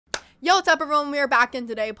Yo, what's up everyone? We are back in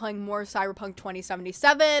today playing more Cyberpunk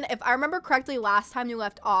 2077. If I remember correctly, last time you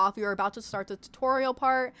left off, we were about to start the tutorial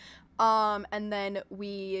part, and then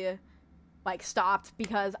we, stopped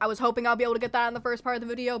because I was hoping I'll be able to get that in the first part of the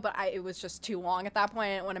video, but it was just too long at that point.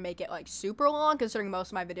 I didn't want to make it, super long, considering most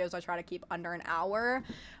of my videos I try to keep under an hour.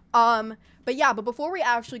 But before we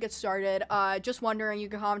actually get started, just wondering, you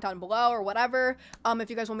can comment down below or whatever, if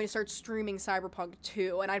you guys want me to start streaming Cyberpunk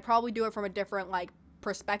 2, and I'd probably do it from a different,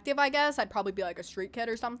 perspective, I guess. I'd probably be like a street kid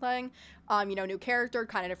or something, new character,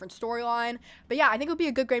 kind of different storyline. But yeah, I think it would be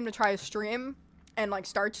a good game to try to stream and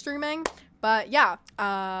start streaming. But yeah,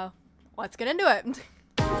 let's get into it.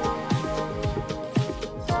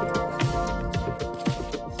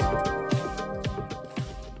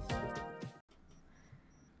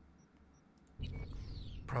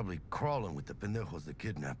 Probably crawling with the pendejos that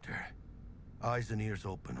kidnapped her. Eyes and ears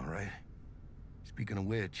open, all right? Speaking of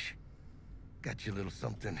which, got you a little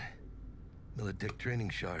something. Militech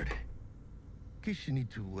training shard. In case you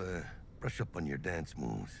need to, brush up on your dance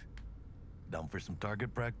moves. Down for some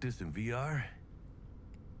target practice in VR?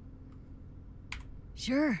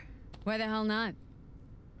 Sure. Why the hell not?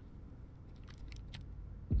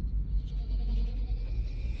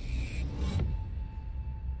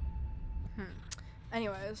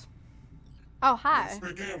 Anyways. Oh, hi. Let's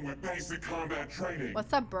begin with basic combat training.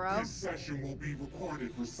 What's up, bro? This session will be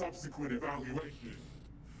recorded for subsequent evaluation.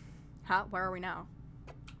 Huh? Where are we now?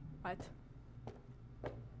 What?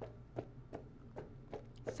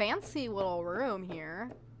 Fancy little room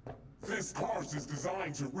here. This course is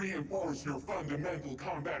designed to reinforce your fundamental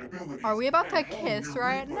combat abilities. Are we about to kiss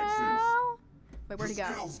right now? Wait, where'd he go?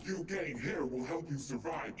 The skills you gain here will help you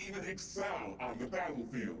survive, even excel on the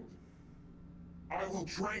battlefield. I will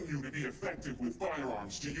train you to be effective with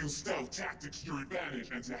firearms, to use stealth tactics to your advantage,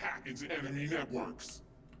 and to hack into enemy networks.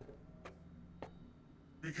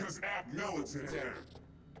 Because at Militech...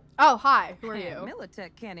 Oh, hi. Who are you?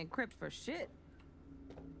 Militech can't encrypt for shit.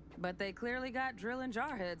 But they clearly got drill and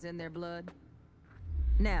jarheads in their blood.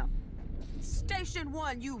 Now, Station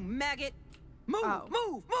 1, you maggot! Move,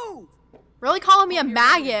 move, move! Really calling me a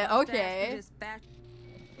maggot? Okay.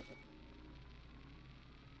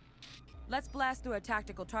 Let's blast through a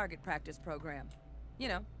tactical target practice program. You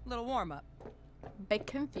know, a little warm-up. Bit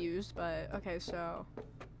confused, but okay, so...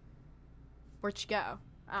 Where'd she go?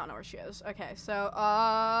 I don't know where she is. Okay, so,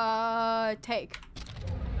 take.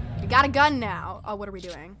 We got a gun now. Oh, what are we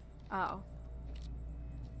doing? Oh.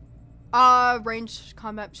 Range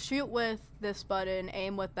combat. Shoot with this button.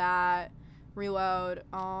 Aim with that. Reload.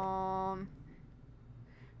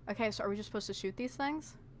 Okay, so are we just supposed to shoot these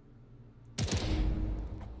things?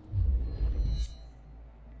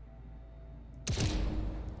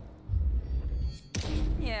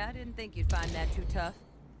 Yeah, I didn't think you'd find that too tough.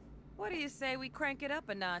 What do you say we crank it up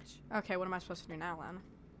a notch? Okay, what am I supposed to do now, then?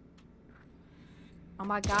 Oh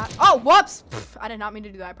my god. Oh, whoops! Pff, I did not mean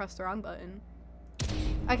to do that. I pressed the wrong button.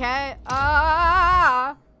 Okay,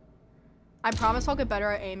 I promise I'll get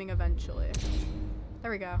better at aiming eventually.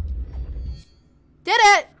 There we go. Did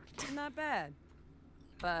it! Not bad.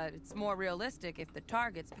 But it's more realistic if the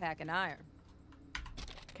target's packing iron.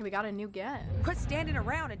 Okay, we got a new gun. Quit standing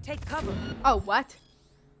around and take cover. Oh, what?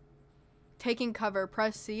 Taking cover.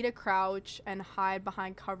 Press C to crouch and hide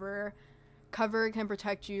behind cover. Cover can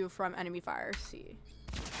protect you from enemy fire. C.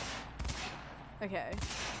 Okay.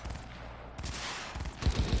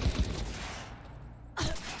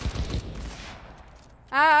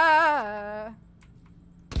 Ah!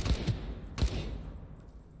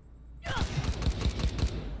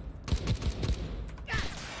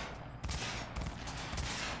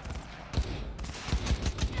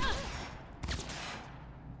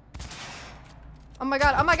 Oh my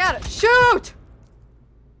god, oh my god, shoot!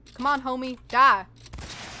 Come on, homie, die.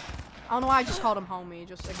 I don't know why I just called him homie,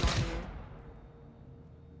 just ignore me.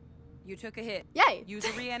 You took a hit. Yay! Use a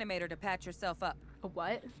reanimator to patch yourself up. A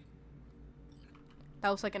what? That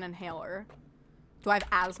looks like an inhaler. Do I have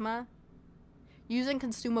asthma? Using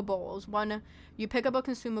consumables. When you pick up a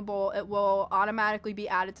consumable, it will automatically be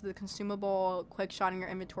added to the consumable quick shot in your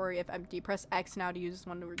inventory if empty. Press X now to use this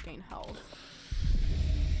one to regain health.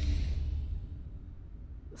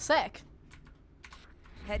 Sick.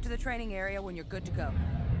 Head to the training area when you're good to go.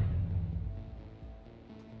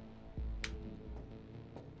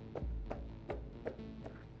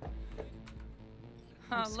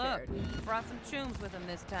 Oh, look. Brought some chooms with him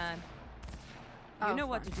this time. You know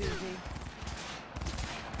what to do, D.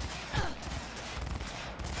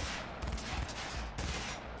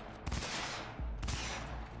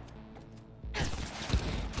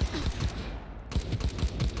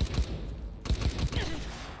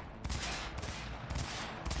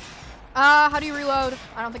 How do you reload?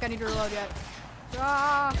 I don't think I need to reload yet.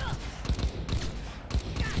 Ah.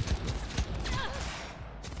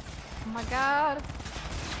 Oh my god.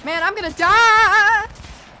 Man, I'm gonna die!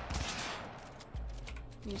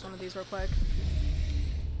 Use one of these real quick.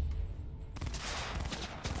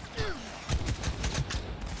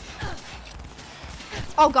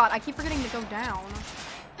 Oh god, I keep forgetting to go down.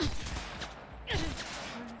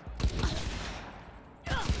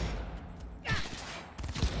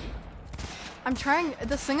 I'm trying.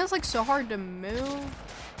 This thing is like so hard to move.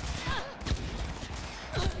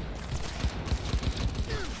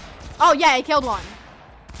 Oh yeah, I killed one.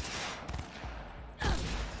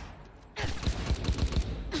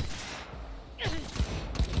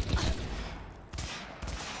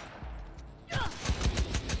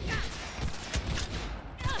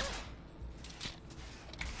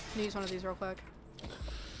 Use one of these real quick.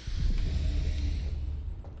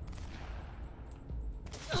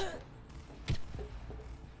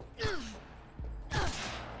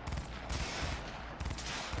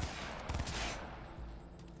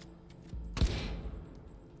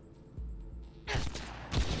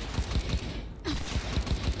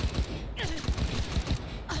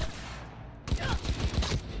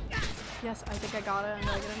 Yes, I think I got it. Did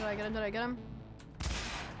I get him? Did I get him? Did I get him?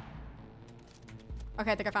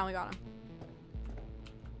 Okay, I think I finally got him.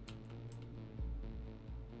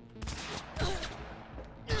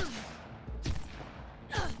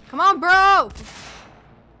 Come on, bro!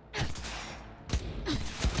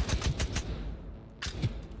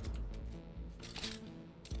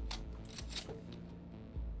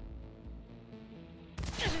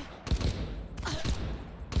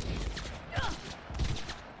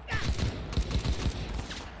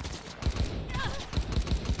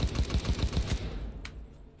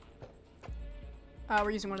 We're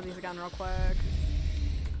using one of these again real quick.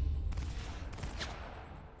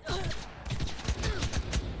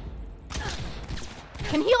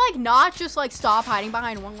 Can he like not just like stop hiding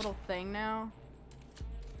behind one little thing now?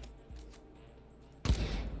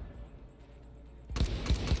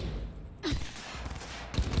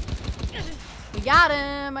 We got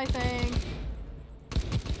him, I think.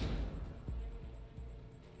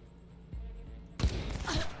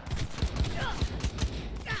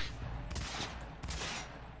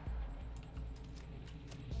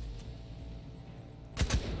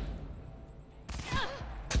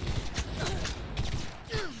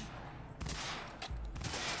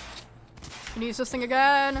 Can you use this thing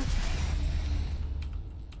again?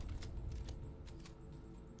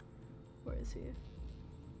 Where is he?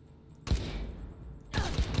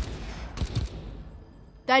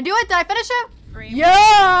 Did I do it? Did I finish it? Green.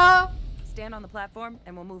 Yeah! Stand on the platform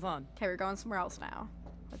and we'll move on. Okay, we're going somewhere else now.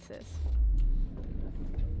 What's this?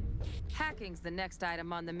 Hacking's the next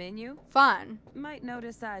item on the menu. Fun. Might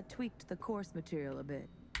notice I tweaked the course material a bit.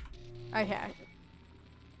 Okay.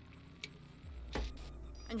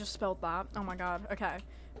 And just spelled that. Oh my god. Okay.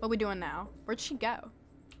 What are we doing now? Where'd she go?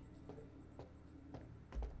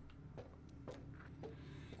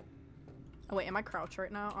 Oh wait, am I crouched right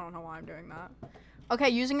now? I don't know why I'm doing that. Okay,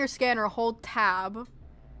 using your scanner, hold tab.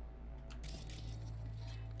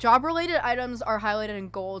 Job-related items are highlighted in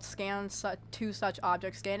gold. Scan to such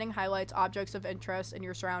objects. Scanning highlights objects of interest in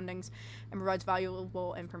your surroundings and provides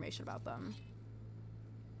valuable information about them.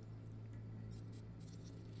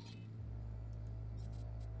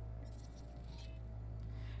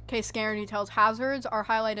 Okay, scanner details. Hazards are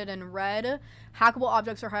highlighted in red. Hackable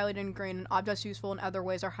objects are highlighted in green, and objects useful in other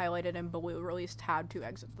ways are highlighted in blue. Release tab to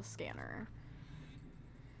exit the scanner.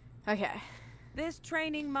 Okay. This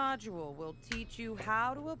training module will teach you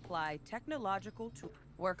how to apply technological tools.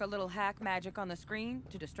 Work a little hack magic on the screen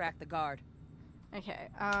to distract the guard. Okay,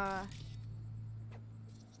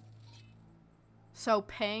 so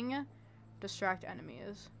ping, distract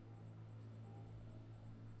enemies.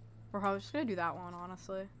 We're probably just gonna do that one,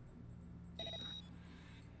 honestly.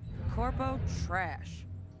 Corpo trash.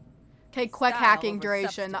 Okay, quick Style hacking over duration.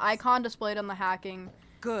 substance. The icon displayed on the hacking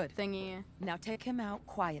Good. thingy. Now take him out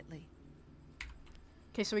quietly.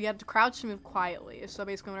 Okay, so we get to crouch to move quietly. So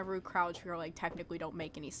basically whenever we crouch, we like technically don't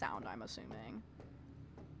make any sound, I'm assuming.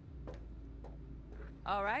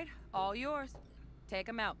 All right, all yours. Take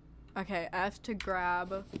him out. Okay, F to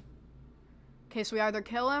grab. Okay, so we either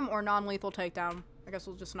kill him or non-lethal takedown. I guess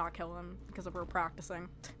we'll just not kill him because we're practicing.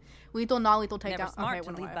 Lethal, non-lethal takedown. Never smart Okay, to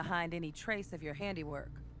one leave away. behind any trace of your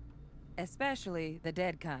handiwork, especially the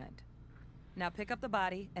dead kind. Now pick up the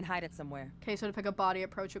body and hide it somewhere. Okay, so to pick a body,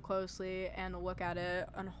 approach it closely and look at it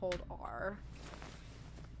and hold R.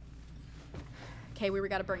 Okay, we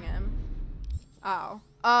gotta bring him. Oh,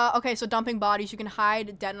 Okay, so dumping bodies. You can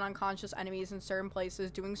hide dead and unconscious enemies in certain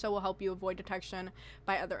places. Doing so will help you avoid detection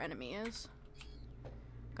by other enemies.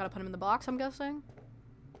 Gotta put them in the box, I'm guessing.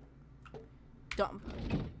 Dump.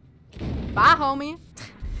 Bye, homie.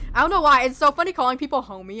 I don't know why. It's so funny calling people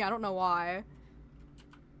homie. I don't know why.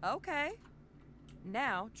 Okay.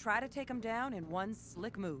 Now, try to take him down in one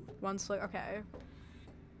slick move. One slick. Okay.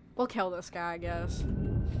 We'll kill this guy, I guess.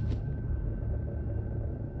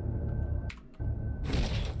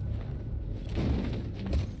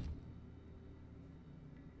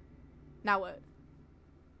 Now what?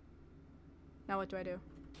 Now what do I do?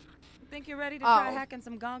 Think you're ready to try hacking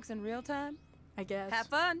some gonks in real time? I guess. Have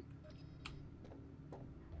fun.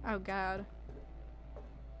 Oh god.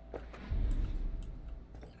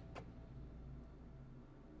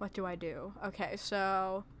 What do I do? Okay,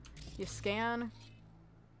 so you scan.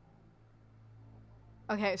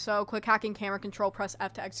 Okay, so quick hacking camera control, press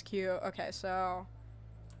F to execute. Okay, so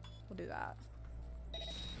we'll do that.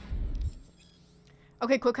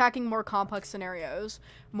 Okay, quick hacking more complex scenarios.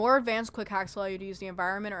 More advanced quick hacks allow you to use the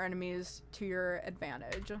environment or enemies to your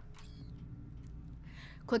advantage.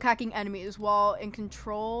 Quick hacking enemies. While in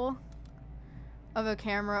control of a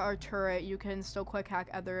camera or turret, you can still quick hack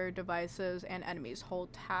other devices and enemies.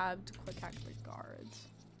 Hold tab to quick hack the guards.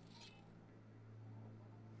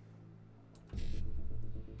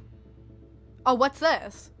 Oh, what's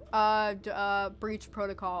this? Breach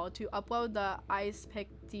protocol. To upload the ice pick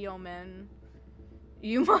Dioman,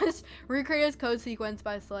 you must recreate its code sequence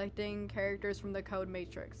by selecting characters from the code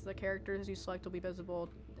matrix. The characters you select will be visible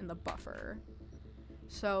in the buffer.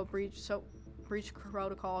 So breach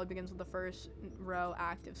protocol begins with the first row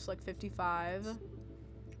active. Select 55.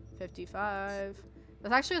 55.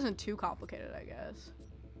 This actually isn't too complicated, I guess.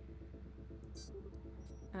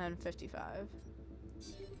 And then 55.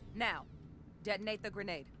 Now, detonate the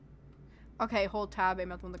grenade. Okay, hold tab,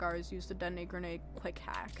 aim at one of the guards, use the detonate grenade, quick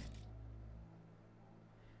hack.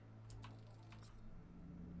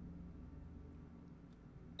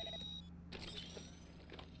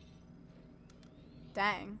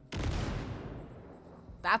 Dang.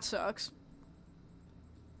 That sucks.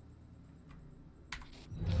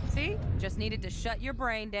 See? Just needed to shut your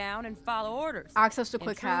brain down and follow orders. Access to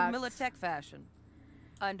quick hacks. In true Militech fashion.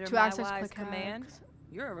 Under to my access wise quick command, hacks.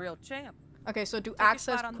 You're a real champ. Okay, so to Take your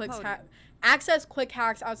access spot on the quick podium. access quick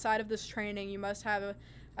hacks outside of this training, you must have a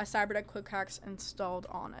Cyberdeck quick hacks installed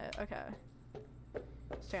on it. Okay.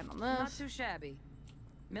 Stand on this. Not too shabby.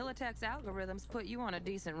 Militech's algorithms put you on a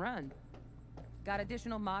decent run. Got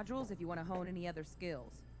additional modules if you want to hone any other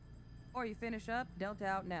skills. Or you finish up, Delta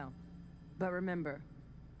out now. But remember,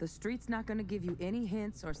 the street's not going to give you any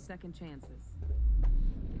hints or second chances.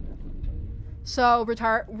 So,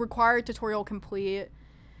 required tutorial complete.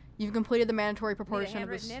 You've completed the mandatory proportion of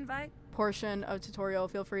this invite? portion of tutorial.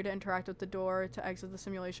 Feel free to interact with the door to exit the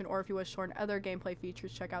simulation, or if you wish to learn other gameplay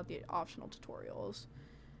features, check out the optional tutorials.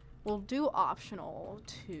 We'll do optional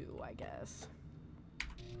too, I guess.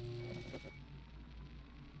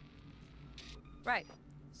 Right.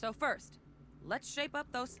 So first, let's shape up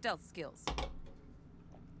those stealth skills.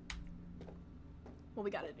 What we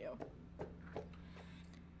gotta do?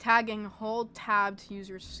 Tagging. Hold tab to use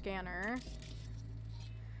your scanner.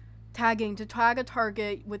 Tagging. To tag a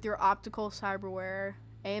target with your optical cyberware,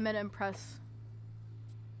 aim it and press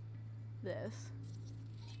this.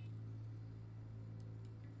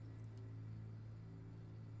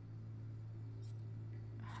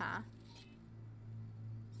 Huh?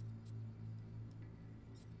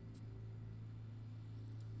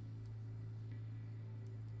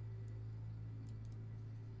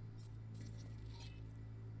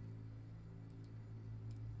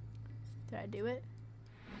 Did I do it?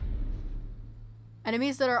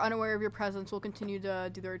 Enemies that are unaware of your presence will continue to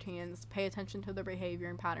do their routines. Pay attention to their behavior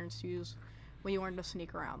and patterns to use when you learn to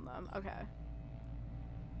sneak around them. Okay.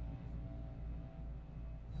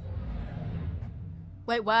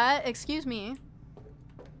 Wait, what? Excuse me.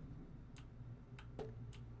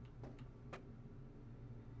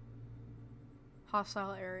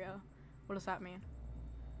 Hostile area. What does that mean?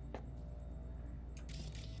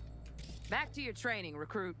 Back to your training,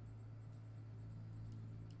 recruit.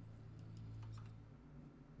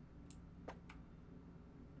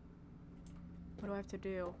 What do I have to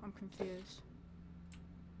do? I'm confused.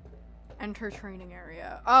 Enter training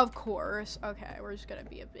area. Of course. Okay, we're just gonna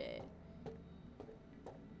be a bit.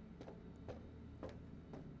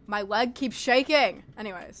 My leg keeps shaking!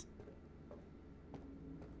 Anyways.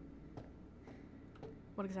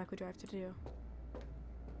 What exactly do I have to do?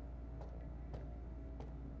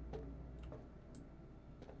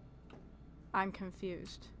 I'm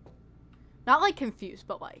confused. Not like confused,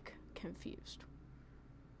 but like confused.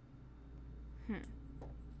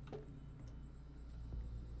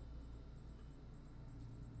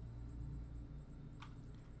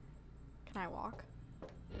 Can I walk?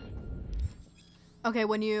 Okay,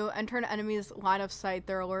 when you enter an enemy's line of sight,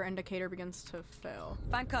 their alert indicator begins to fill.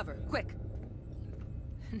 Find cover, quick.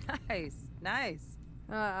 Nice, nice.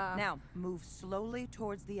 Now, move slowly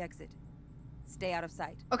towards the exit. Stay out of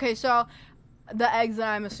sight. Okay, so the exit,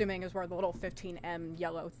 I'm assuming, is where the little 15M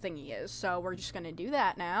yellow thingy is. So we're just gonna do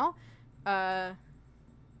that now. I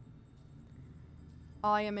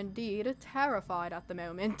am indeed terrified at the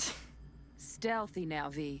moment. Stealthy now,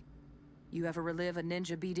 V. You ever relive a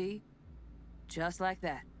ninja BD? Just like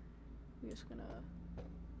that. I'm just gonna...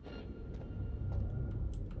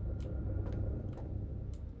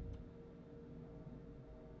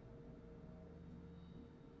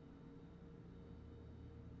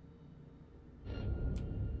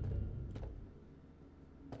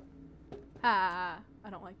 Ah, I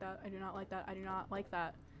don't like that. I do not like that. I do not like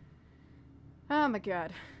that. Oh my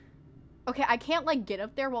god. Okay, I can't, like, get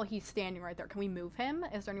up there while he's standing right there. Can we move him?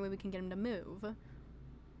 Is there any way we can get him to move?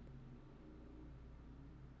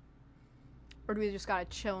 Or do we just gotta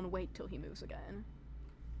chill and wait till he moves again?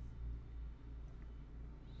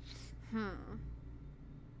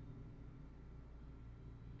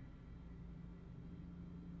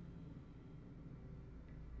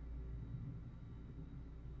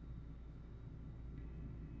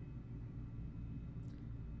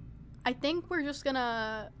 I think we're just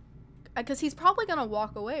gonna... Because he's probably gonna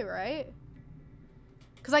walk away, right?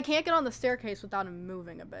 Because I can't get on the staircase without him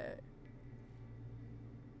moving a bit.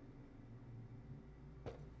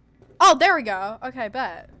 Oh, there we go. Okay,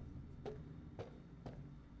 bet.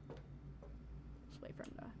 Just wait for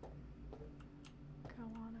him to go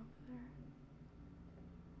on over there.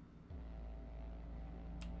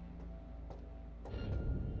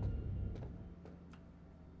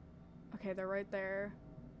 Okay, they're right there.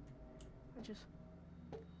 I just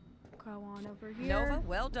go on over here. Nova,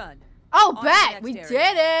 well done. Oh, On bet! to the We next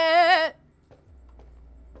did it!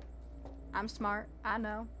 I'm smart. I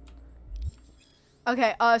know.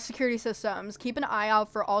 Okay, security systems. Keep an eye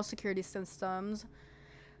out for all security systems,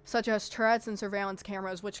 such as turrets and surveillance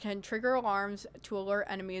cameras, which can trigger alarms to alert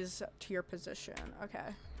enemies to your position. Okay.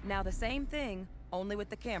 Now the same thing, only with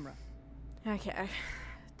the camera. Okay.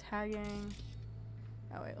 Tagging.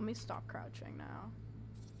 Oh, wait. Let me stop crouching now.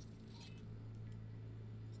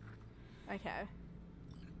 Okay.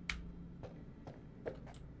 What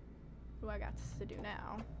do I got to do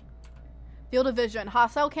now? Field of vision.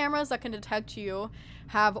 Hostile cameras that can detect you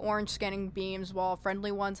have orange scanning beams, while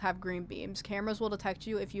friendly ones have green beams. Cameras will detect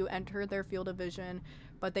you if you enter their field of vision,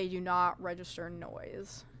 but they do not register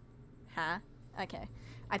noise. Huh? Okay.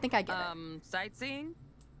 I think I get it. Sightseeing?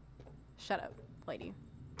 Shut up, lady.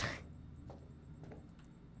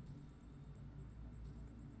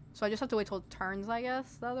 So I just have to wait till it turns, I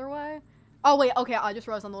guess, the other way? Oh, wait, okay, I just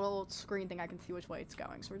realized on the little screen thing I can see which way it's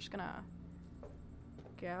going, so we're just gonna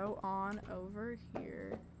go on over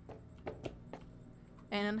here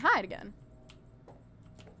and hide again.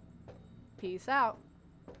 Peace out.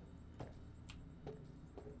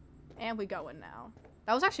 And we go in now.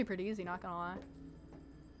 That was actually pretty easy, not gonna lie.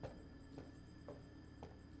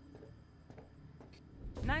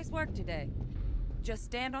 Nice work today. Just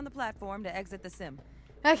stand on the platform to exit the sim.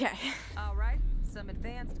 Okay. All right, some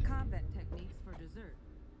advanced combat techniques for dessert.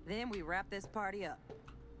 Then we wrap this party up.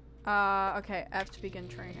 Okay, F to begin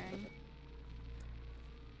training.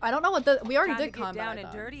 I don't know what we already did combat. Time to get down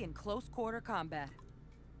and dirty in close quarter combat.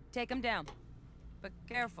 Take him down, but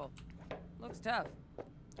careful. Looks tough.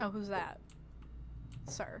 Oh, who's that?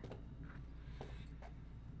 Sir.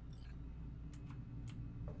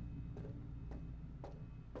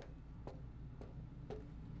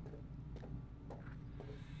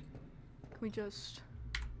 Can we just...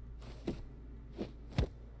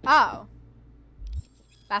 Oh.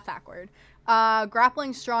 That's awkward.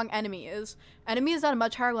 Grappling strong enemies. Enemies at a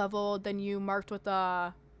much higher level than you marked with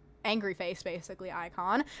the angry face, basically,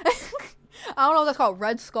 icon. I don't know what that's called.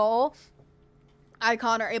 Red skull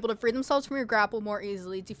icon are able to free themselves from your grapple more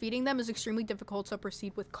easily. Defeating them is extremely difficult, so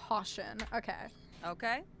proceed with caution. Okay.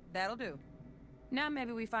 Okay, that'll do. Now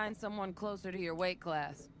maybe we find someone closer to your weight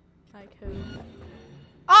class. Like who?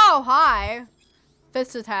 Oh, hi!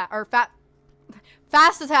 Fist attack, or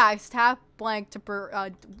fast attacks. Tap blank to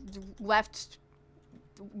left.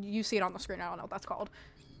 You see it on the screen. I don't know what that's called.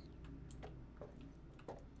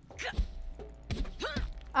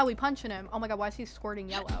 Oh, we punching him. Oh my god, why is he squirting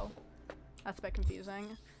yellow? That's a bit confusing.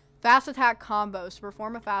 Fast attack combos. To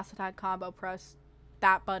perform a fast attack combo, press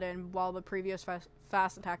that button while the previous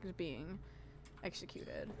fast attack is being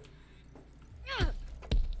executed.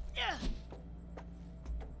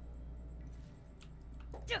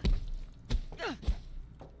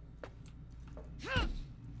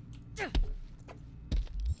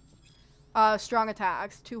 strong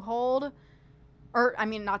attacks. To hold, or I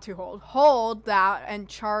mean not to hold. Hold that and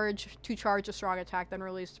charge a strong attack, then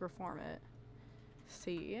release to perform it.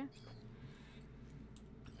 See.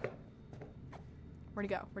 Where'd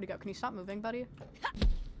he go? Where'd he go? Can you stop moving, buddy?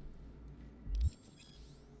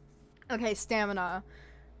 Okay, stamina.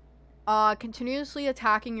 Continuously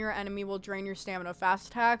attacking your enemy will drain your stamina. Fast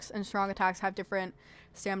attacks and strong attacks have different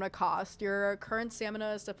stamina cost. Your current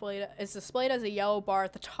stamina is displayed as a yellow bar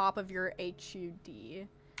at the top of your HUD.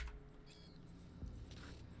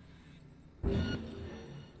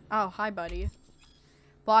 Oh, hi, buddy.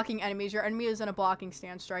 Blocking enemies. Your enemy is in a blocking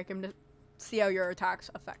stance. Strike him to see how your attacks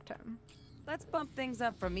affect him. Let's bump things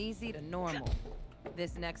up from easy to normal.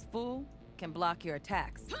 This next fool can block your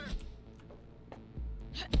attacks.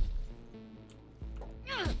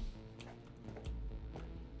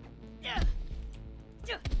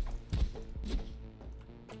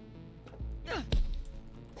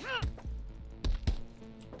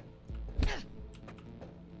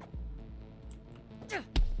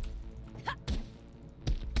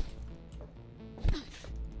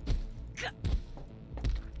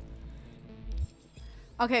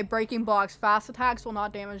 Okay, breaking blocks. Fast attacks will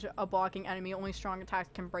not damage a blocking enemy. Only strong attacks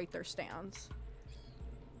can break their stance.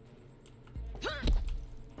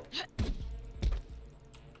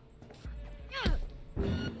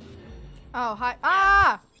 Oh, hi.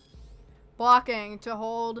 Ah! Blocking to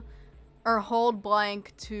hold, or hold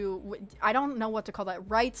blank to, I don't know what to call that.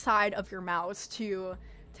 Right side of your mouse to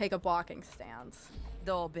take a blocking stance.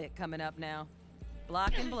 Dull bit coming up now.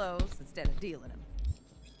 Blocking blows instead of dealing them.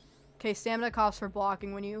 Okay, stamina cost for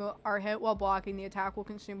blocking. When you are hit while blocking, the attack will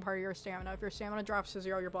consume part of your stamina. If your stamina drops to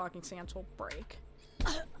 0, your blocking stance will break.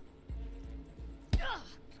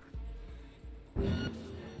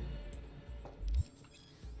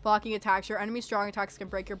 Blocking attacks. Your enemy's strong attacks can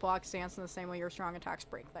break your block stance in the same way your strong attacks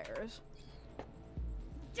break theirs.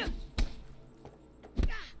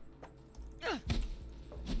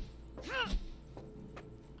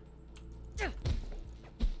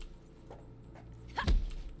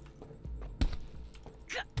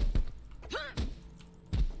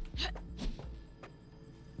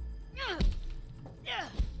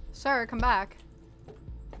 Sir, come back.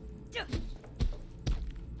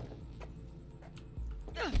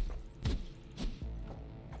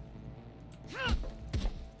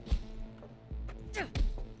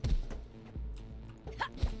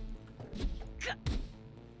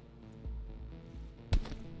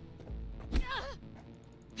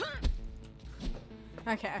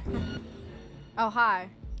 Okay. Oh, hi.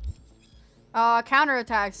 Counter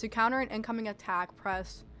attacks. To counter an incoming attack,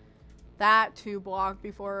 press that to block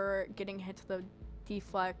before getting hit to the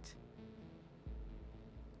deflect.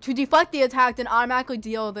 To deflect the attack, then automatically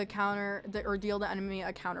deal the enemy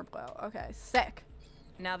a counter blow. Okay, sick.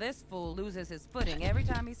 Now this fool loses his footing every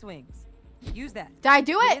time he swings. Use that. Did I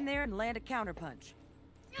do it? Get in there and land a counter punch.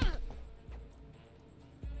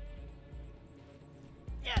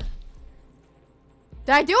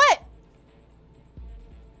 Did I do it?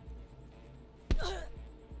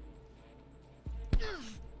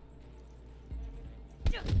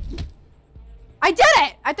 I did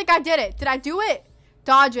it! I think I did it. Did I do it?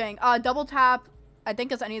 Dodging. Double tap, I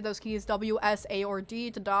think it's any of those keys, W, S, A, or D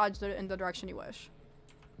to dodge in the direction you wish.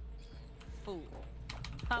 Fool.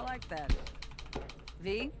 I like that.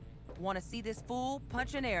 V, want to see this fool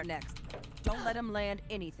punch in air next. Don't let him land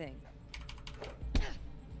anything.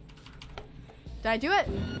 Did I do it?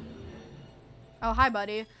 Oh, hi,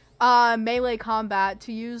 buddy. Melee combat.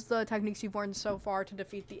 To use the techniques you've learned so far to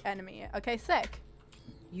defeat the enemy. Okay, sick.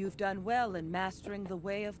 You've done well in mastering the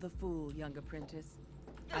way of the fool, young apprentice.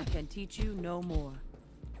 I can teach you no more.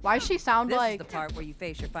 Why does she sound this like... This is the part where you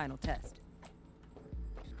face your final test.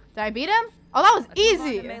 Did I beat him? Oh, that was Let's move on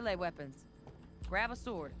easy. to melee weapons. Grab a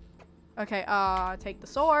sword. Okay, take the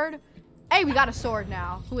sword. Hey, we got a sword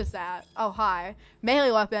now. Who is that? Oh, hi.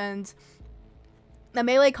 Melee weapons. The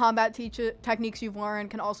melee combat techniques you've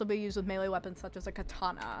learned can also be used with melee weapons such as a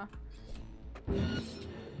katana.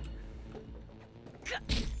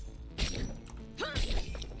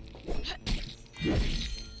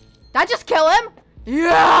 Did I just kill him?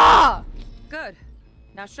 Yeah! Good.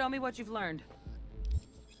 Now show me what you've learned.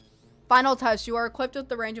 Final test. You are equipped with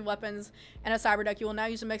the range of weapons and a cyber deck. You will now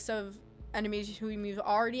use a mix of enemies who you've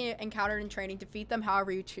already encountered in training. Defeat them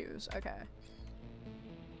however you choose. Okay.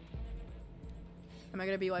 Am I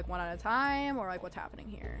gonna be like one at a time, or like what's happening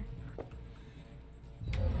here?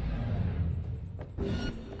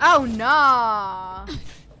 Oh, nah.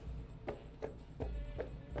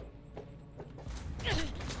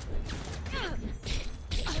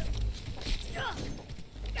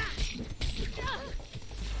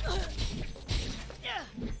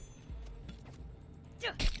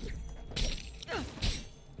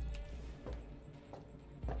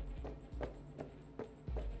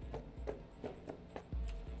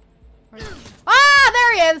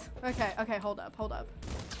 is! Okay, okay, hold up, hold up.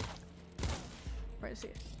 Where is he?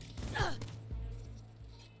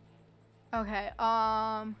 Okay,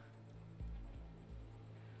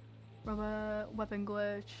 robot weapon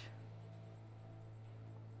glitch.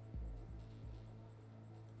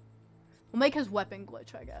 We'll make his weapon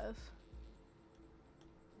glitch, I guess.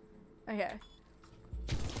 Okay.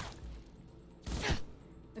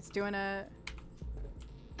 It's doing it.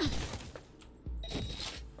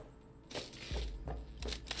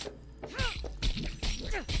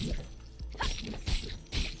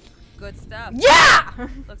 Good stuff. Yeah!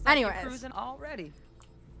 Looks like Anyways. you're cruising already.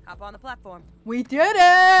 Hop on the platform. We did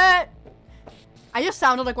it! I just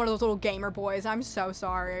sounded like one of those little gamer boys. I'm so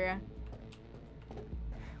sorry.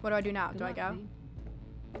 What do I do now? Do I go?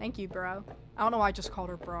 Thank you, bro. I don't know why I just called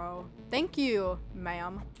her bro. Thank you,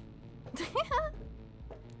 ma'am.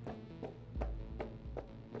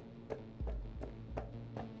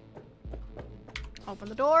 Open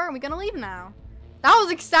the door and we're gonna leave now. That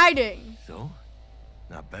was exciting! So?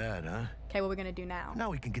 Not bad, huh? Okay, what are we gonna do now? Now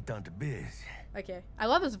we can get down to biz. Okay. I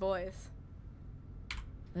love his voice.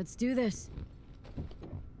 Let's do this.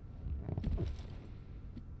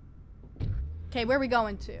 Okay, where are we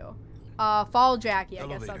going to? Follow Jackie. I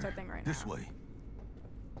guess that's Elevator. our thing right This now. way.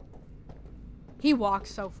 He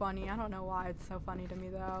walks so funny. I don't know why it's so funny to me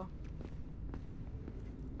though.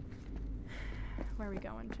 Where are we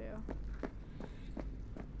going to?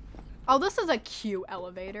 Oh, this is a cute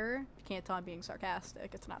elevator. You can't tell I'm being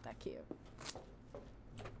sarcastic. It's not that cute.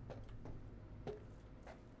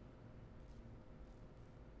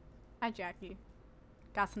 Hi, Jackie.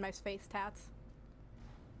 Got some nice face tats.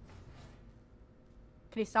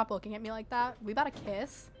 Can he stop looking at me like that? We about to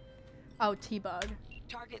kiss? Oh, T-Bug.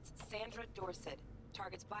 Target's Sandra Dorset.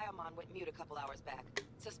 Target's biomon went mute a couple hours back.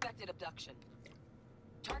 Suspected abduction.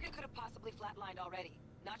 Target could have possibly flatlined already.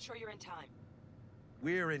 Not sure you're in time.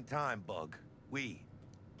 We're in time, Bug. We.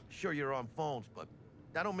 Sure you're on phones, but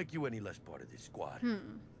that don't make you any less part of this squad.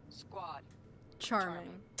 Squad.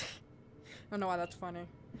 Charming. I don't know why that's funny.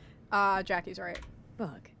 Jackie's right.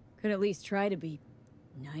 Bug. Could at least try to be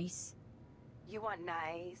nice. You want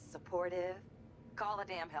nice, supportive? Call a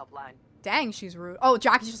damn helpline. Dang, she's rude. Oh,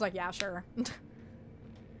 Jackie's just like, yeah, sure.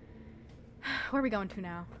 Where are we going to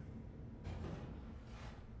now?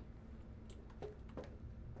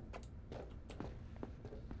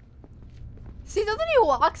 See, doesn't he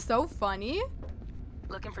walk so funny?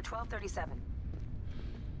 Looking for 1237.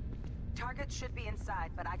 Target should be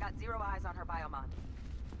inside, but I got 0 eyes on her biomon.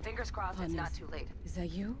 Fingers crossed it's not too late. Is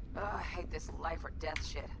that you? Ugh, I hate this life or death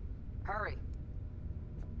shit. Hurry.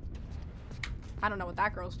 I don't know what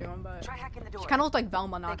that girl's doing, but Try hacking the door. she kind of looked like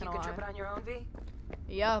Velma, not Think you gonna could trip it lie. on your own, V?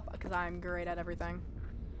 Yep, because I'm great at everything.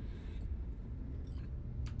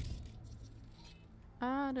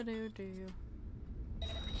 Do.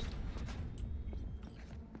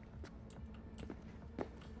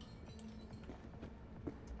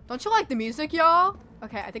 Don't you like the music, y'all?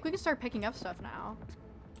 Okay, I think we can start picking up stuff now.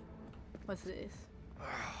 What's this?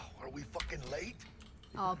 Are we fucking late?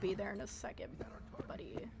 I'll be there in a second,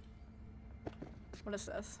 buddy. What is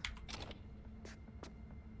this?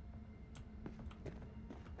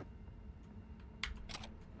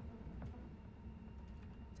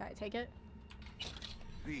 Did I take it?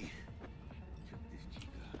 V. Check this chica.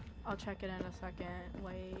 I'll check it in a second.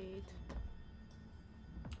 Wait.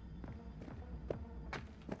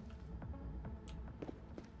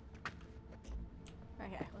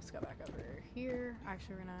 Okay, let's go back over here.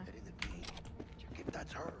 Actually, we're gonna Head in the beam. Check if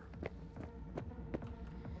that's her.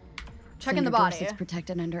 check in the Sandra body. Dorset's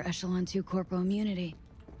protected under Echelon 2 corpo immunity.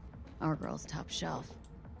 Our girl's top shelf.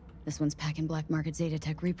 This one's packing black market Zeta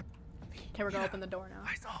Tech Reaper. Okay, we're gonna open the door now.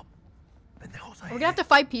 Eyes up. Pendejos We're gonna have to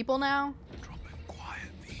fight people now. Drop it quiet,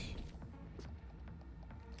 V.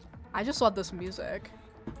 I just love this music.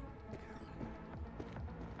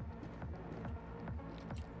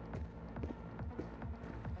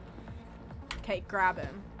 Okay, grab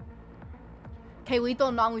him. Okay, lethal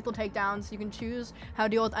and non-lethal takedowns. You can choose how to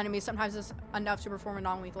deal with enemies. Sometimes it's enough to perform a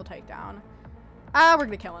non-lethal takedown. We're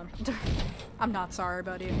gonna kill him. I'm not sorry,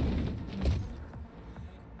 buddy. Couldn't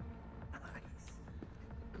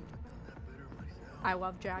have done that better myself. I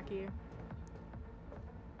love Jackie.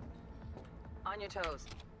 On your toes.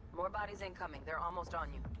 More bodies incoming. They're almost on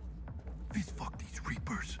you. Fist fuck these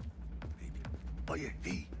Reapers. Baby. Oh yeah,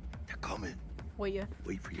 V. They're coming. Will you?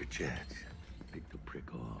 Wait for your chance. Pick the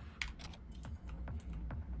prick off.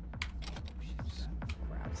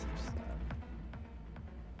 Grab some stuff.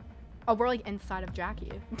 Oh, we're like inside of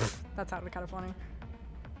Jackie. That sounded kind of funny.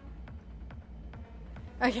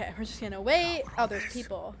 Okay, we're just gonna wait. Oh, there's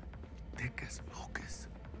people. Thick as locusts.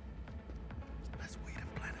 Let's wait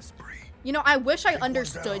and You know, I wish I Take one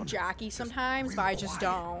understood down. Jackie Just sometimes, real but I just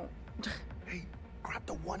quiet. don't. Hey, grab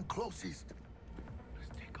the one closest.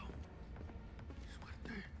 Let's take off.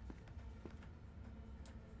 Suerte.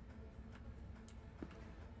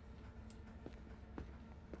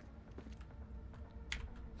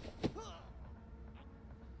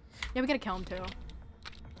 Yeah, we gotta kill him too.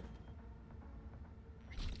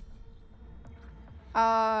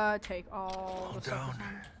 Take all the stuff down. that's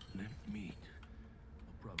on it. Limp meat.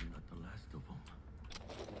 But probably not the last of them.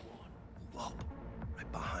 Move up.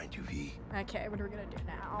 Right behind you, V. Okay, what are we gonna do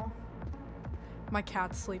now? My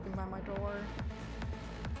cat's sleeping by my door.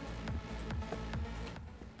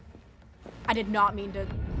 I did not mean to.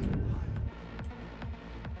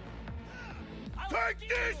 Take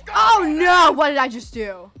this, Oh no! What did I just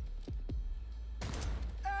do?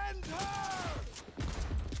 End her!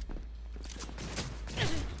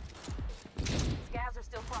 Scavs are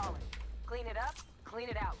still crawling. Clean it up, clean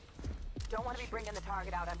it out. Don't want to be bringing the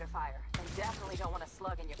target out under fire. And definitely don't want a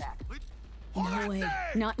slug in your back. No way.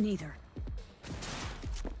 Not neither.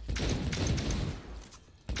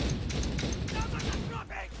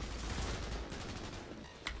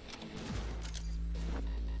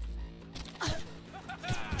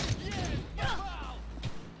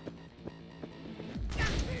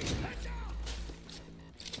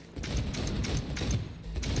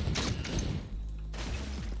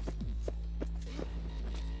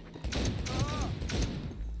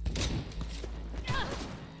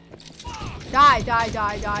 Die, die,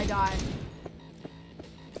 die, die, die.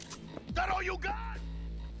 That all you got?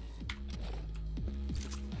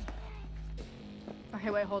 Okay,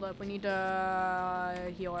 wait, hold up. We need to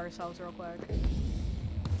heal ourselves real quick.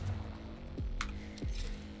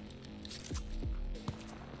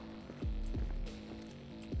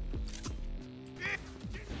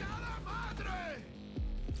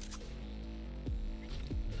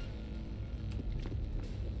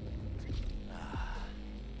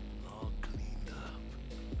 All cleaned up.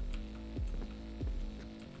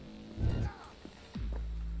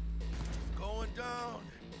 Going down.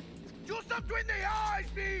 You stop between the eyes,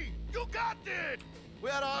 B! You got it! We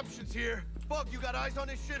had options here. Fuck, you got eyes on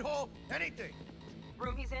this shithole? Anything.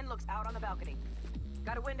 Room he's in looks out on the balcony.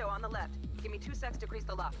 Got a window on the left. Give me 2 secs to grease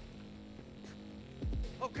the lock.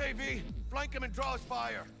 Okay, V. Flank him and draw his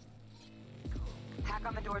fire. Hack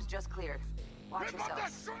on the door's just cleared. Watch Rip up the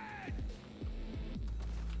yourselves. shred!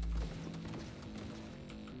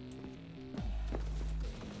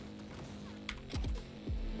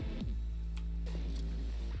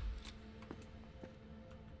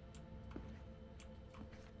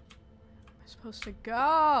 I'm supposed to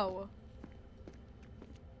go.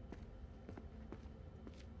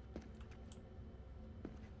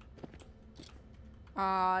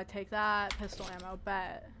 Take that. Pistol ammo.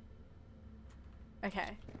 Bet.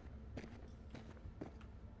 Okay.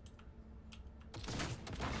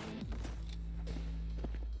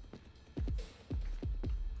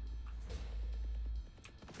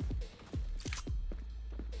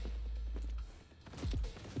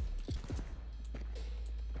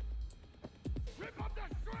 Rip up the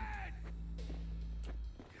shred!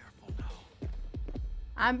 Careful now.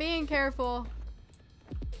 I'm being careful.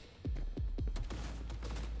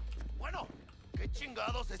 Bueno, ¿qué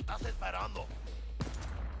chingados estás esperando?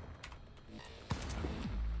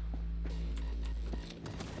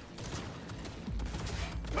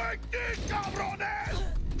 Take this, cabrones!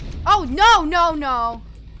 Oh, no, no, no.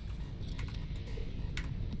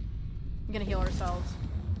 I'm gonna heal ourselves.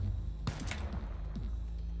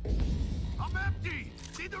 I'm empty!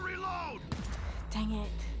 Need to reload! Dang it.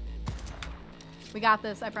 We got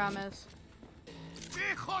this, I promise.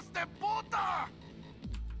 Hijos de puta!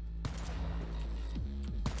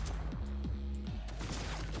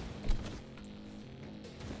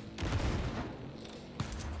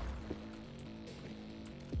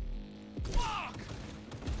 Fuck!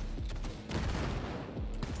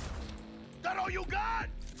 That all you got?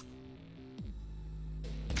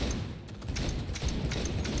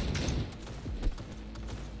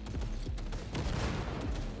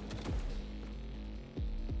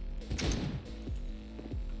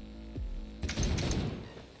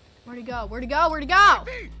 Where'd he go? Where'd he go? Where'd he go?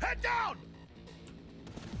 V, head down!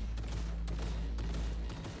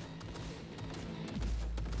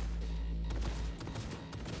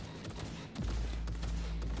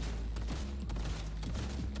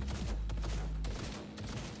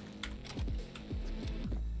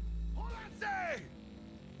 Jodanse!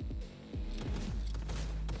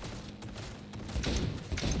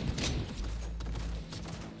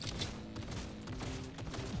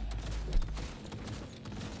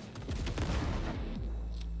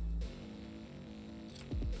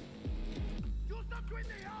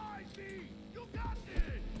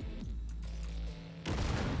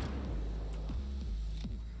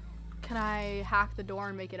 I hack the door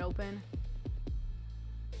and make it open?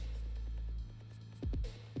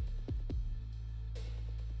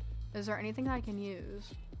 Is there anything that I can use?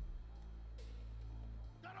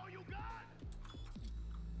 That all you got?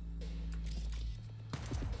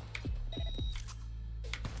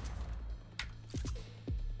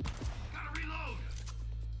 Gotta reload.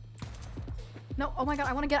 No, oh my god,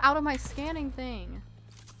 I want to get out of my scanning thing.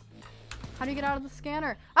 How do you get out of the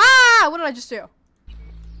scanner? Ah! What did I just do?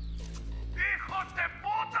 Hijo de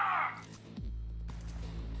puta!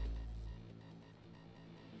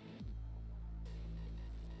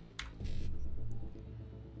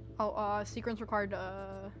 Oh, sequence required,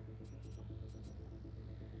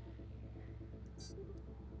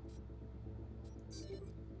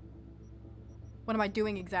 What am I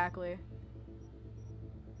doing exactly?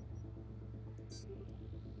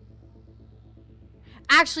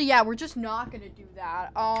 Actually, yeah, we're just not gonna do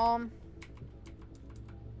that. How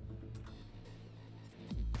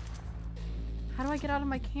do I get out of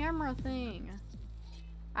my camera thing?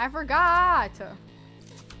 I forgot.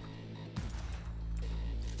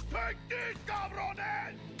 Take these, cabrones!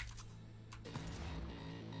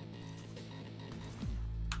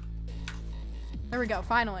 There we go,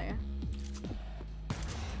 finally.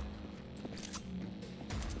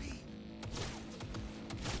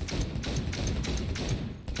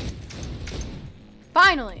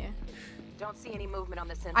 Finally! Don't see any movement on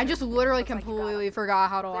the sensor. I just literally Looks like you got completely 'em. forgot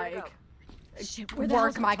how to, There you like, go. Shit, where the hell's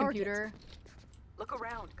work our my target? computer. Look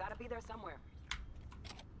around. Gotta be there somewhere.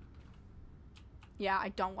 Yeah, I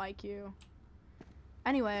don't like you.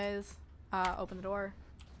 Anyways, open the door.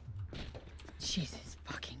 Jesus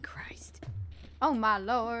fucking Christ. Oh my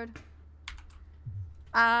lord.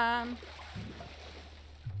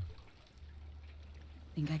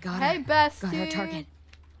 Think I got Hey, her. bestie. Got her target.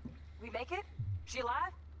 We make it? She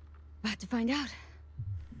alive? About to find out.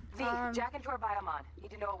 V, jack into our biomon.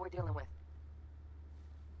 Need to know what we're dealing with.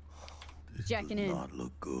 This Jacking does in. not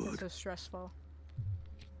look good. This is stressful.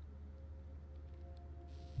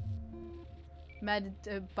 Med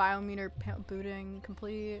biometer booting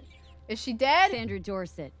complete. Is she dead? Sandra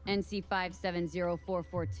Dorset, NC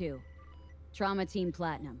 570442. Trauma Team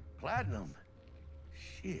Platinum. Platinum?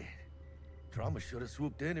 Shit. Trauma should have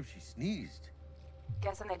swooped in if she sneezed.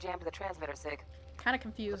 Guessing they jammed the transmitter, Sig. Kind of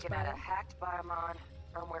confused Looking by at it. a hacked biomon,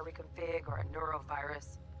 firmware reconfig, or a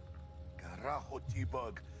neurovirus. Carajo,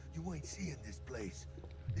 T-Bug. You ain't seeing this place.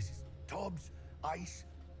 This is tubs, ice,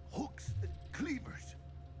 hooks, and cleavers.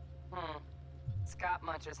 Scott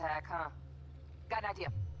Muncher's hack, huh? Got an idea.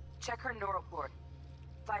 Check her neural port.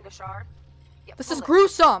 Find a shard. Yeah, This pull is it.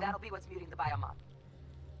 gruesome. That'll be what's muting the biomon.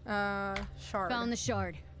 Shard. Found the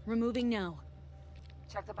shard. Removing now.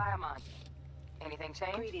 Check the biomon. Anything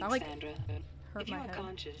change? Greetings, I like Sandra. hurt If you my are head.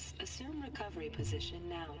 conscious, assume recovery position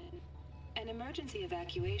now. An emergency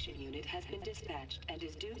evacuation unit has been dispatched and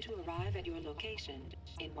is due to arrive at your location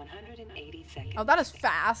in 180 seconds. Oh, that is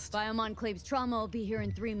fast. Biomon claims trauma will be here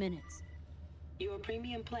in 3 minutes. Your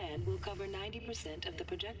premium plan will cover 90% of the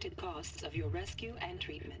projected costs of your rescue and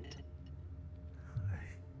treatment.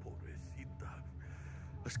 Ay, pobrecita.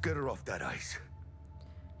 Let's get her off that ice.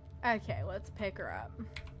 Okay, let's pick her up.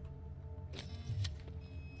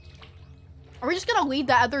 Are we just gonna leave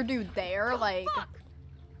that other dude there? Like,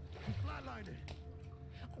 Flatline it.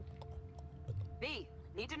 B,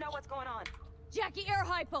 need to know what's going on. Jackie, air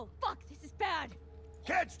hypo! Fuck, this is bad!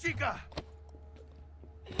 Catch, chica!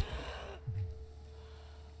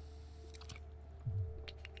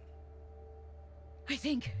 I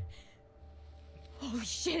think... Holy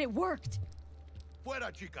shit, it worked!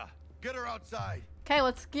 Fuera, chica. Get her outside. okay,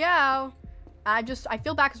 let's go. I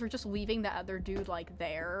feel bad because we're just leaving the other dude, like,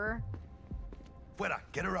 there. Fuera,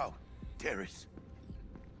 get her out. Terrace.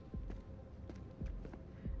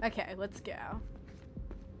 Okay, let's go.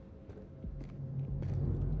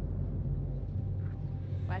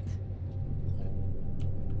 What?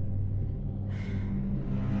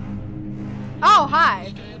 Oh,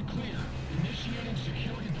 hi. Stand clear. Initiating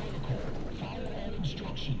security protocol. Follow all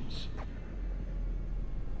instructions.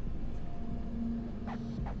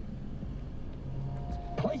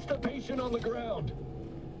 Place the patient on the ground.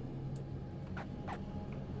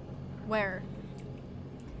 Where?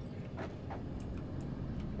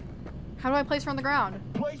 How do I place her on the ground?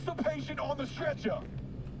 Place the patient on the stretcher.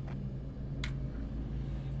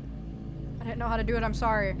 I didn't know how to do it, I'm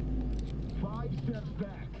sorry. 5 steps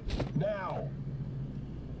back. Now.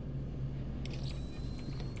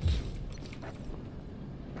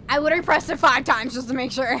 I literally pressed it 5 times just to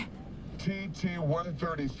make sure.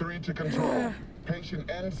 TT-133 to control. Patient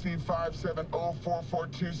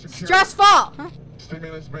NC-570442 secure. Stressful! Huh?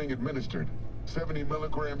 Stimulus being administered. 70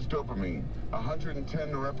 milligrams dopamine,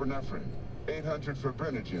 110 norepinephrine, 800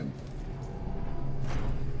 fibrinogen.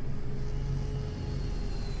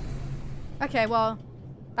 Okay, well,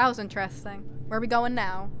 that was interesting. Where are we going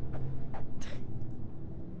now?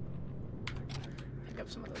 Pick up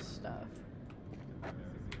some of this stuff.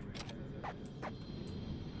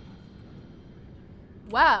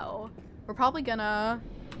 Wow. We're probably gonna...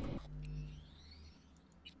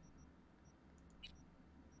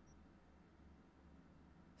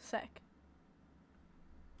 Sick.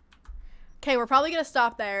 Okay, we're probably gonna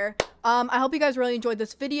stop there. I hope you guys really enjoyed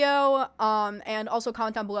this video. And also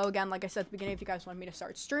comment down below again, like I said at the beginning, if you guys want me to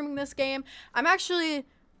start streaming this game. I'm actually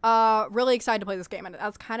really excited to play this game, and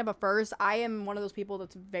that's kind of a first. I am one of those people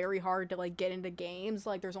that's very hard to like get into games.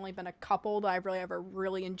 Like there's only been a couple that I've really ever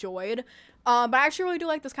really enjoyed. But I actually really do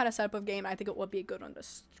like this kind of setup of game. I think it would be a good one to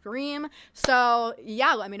stream. So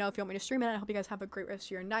yeah, let me know if you want me to stream it. I hope you guys have a great rest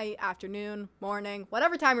of your night, afternoon, morning,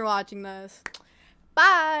 whatever time you're watching this.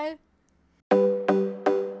 Bye!